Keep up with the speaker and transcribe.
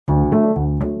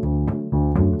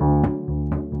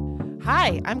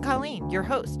Hi, I'm Colleen, your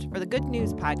host for the Good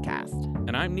News Podcast.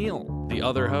 And I'm Neil, the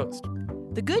other host.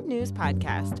 The Good News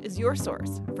Podcast is your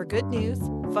source for good news,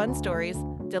 fun stories,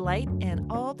 delight,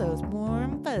 and all those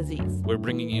warm fuzzies. We're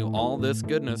bringing you all this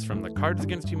goodness from the Cards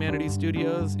Against Humanity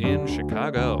studios in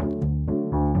Chicago.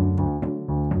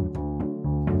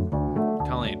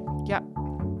 Colleen. Yep.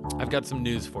 I've got some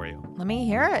news for you. Let me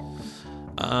hear it.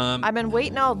 I've been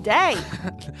waiting all day.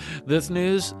 This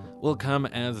news will come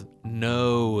as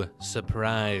no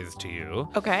surprise to you.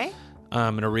 Okay.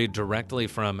 I'm going to read directly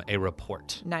from a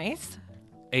report. Nice.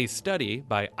 A study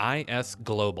by IS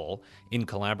Global in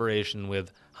collaboration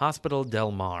with Hospital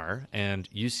Del Mar and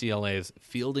UCLA's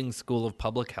Fielding School of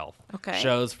Public Health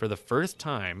shows for the first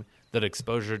time that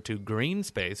exposure to green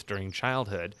space during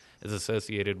childhood is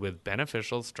associated with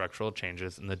beneficial structural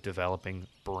changes in the developing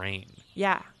brain.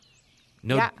 Yeah.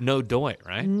 No doy,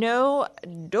 right? No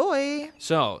doy.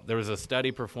 So there was a study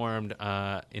performed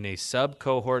in a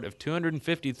sub-cohort of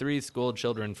 253 school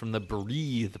children from the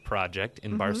Breathe Project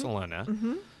in Barcelona.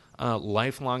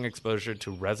 Lifelong exposure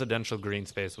to residential green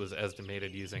space was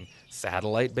estimated using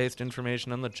satellite-based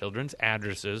information on the children's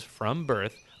addresses from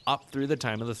birth up through the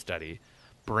time of the study.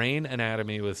 Brain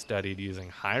anatomy was studied using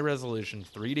high-resolution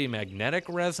 3D magnetic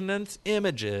resonance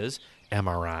images,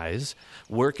 MRIs.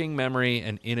 Working memory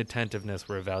and inattentiveness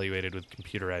were evaluated with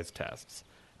computerized tests.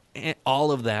 And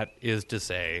all of that is to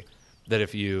say that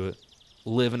if you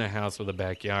live in a house with a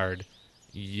backyard,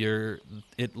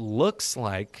 it looks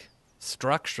like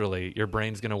structurally your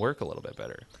brain's going to work a little bit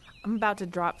better. I'm about to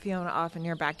drop Fiona off in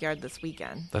your backyard this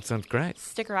weekend. That sounds great.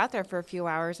 Stick her out there for a few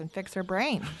hours and fix her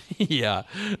brain. Yeah.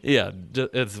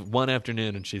 It's one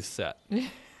afternoon and she's set.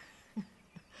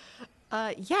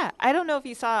 Yeah, I don't know if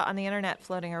you saw on the internet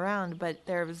floating around, but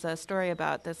there was a story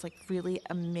about this like really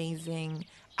amazing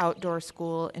outdoor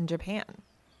school in Japan.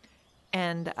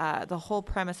 And the whole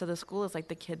premise of the school is like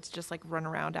the kids just like run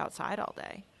around outside all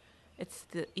day. It's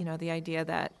the idea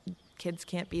that kids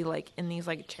can't be like in these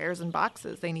like chairs and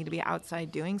boxes. They need to be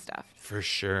outside doing stuff. For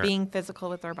sure. Being physical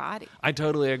with their body. I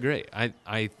totally agree.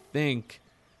 I think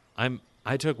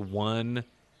I took one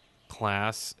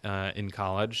class in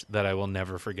college that I will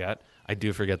never forget. I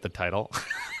do forget the title.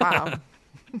 Wow.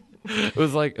 It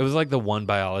was like the one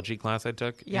biology class I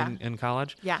took in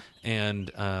college. Yeah. And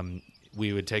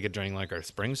we would take it during like our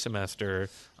spring semester.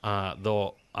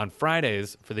 Though on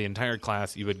Fridays for the entire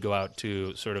class, you would go out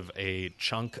to sort of a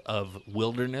chunk of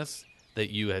wilderness that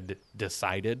you had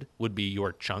decided would be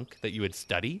your chunk that you would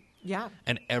study. Yeah.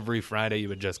 And every Friday you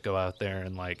would just go out there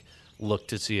and like look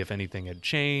to see if anything had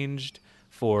changed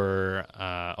for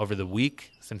over the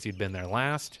week since you'd been there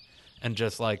last, and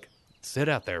just like sit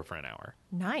out there for an hour.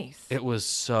 Nice. It was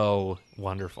so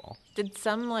wonderful. Did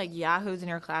some like yahoos in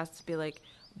your class be like,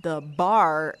 the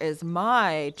bar is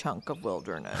my chunk of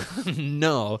wilderness?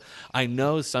 No, I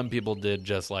know some people did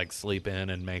just like sleep in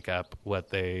and make up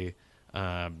what they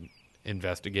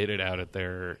investigated out at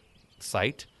their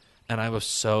site. And I was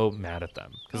so mad at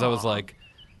them because I was like,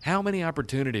 how many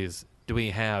opportunities do we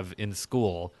have in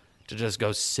school to just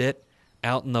go sit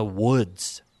out in the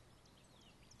woods?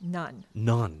 None.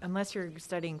 Unless you're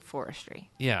studying forestry.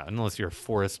 Yeah, unless you're a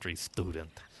forestry student.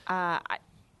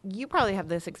 You probably have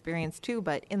this experience too,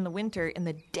 but in the winter, in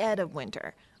the dead of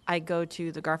winter, I go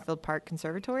to the Garfield Park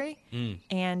Conservatory,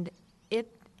 and it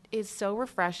is so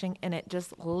refreshing, and it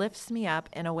just lifts me up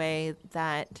in a way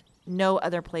that no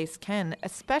other place can,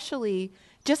 especially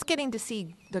just getting to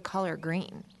see the color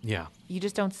green. Yeah. You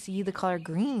just don't see the color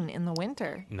green in the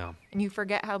winter. No. And you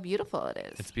forget how beautiful it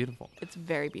is. It's beautiful. It's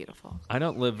very beautiful. I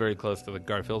don't live very close to the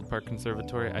Garfield Park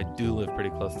Conservatory. I do live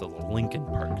pretty close to the Lincoln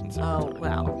Park Conservatory. Oh,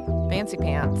 well. Fancy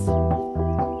pants.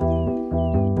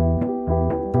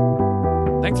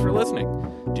 Thanks for listening.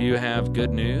 Do you have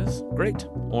good news? Great.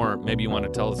 Or maybe you want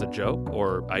to tell us a joke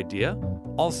or idea?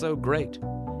 Also great.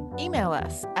 Email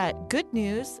us at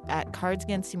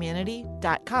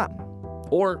goodnews@cardsagainsthumanity.com.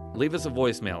 Or leave us a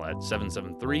voicemail at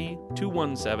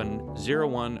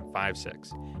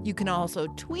 773-217-0156. You can also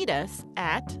tweet us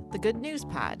at The Good News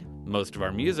Pod. Most of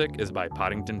our music is by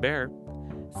Poddington Bear.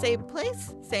 Same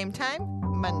place, same time,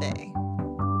 Monday.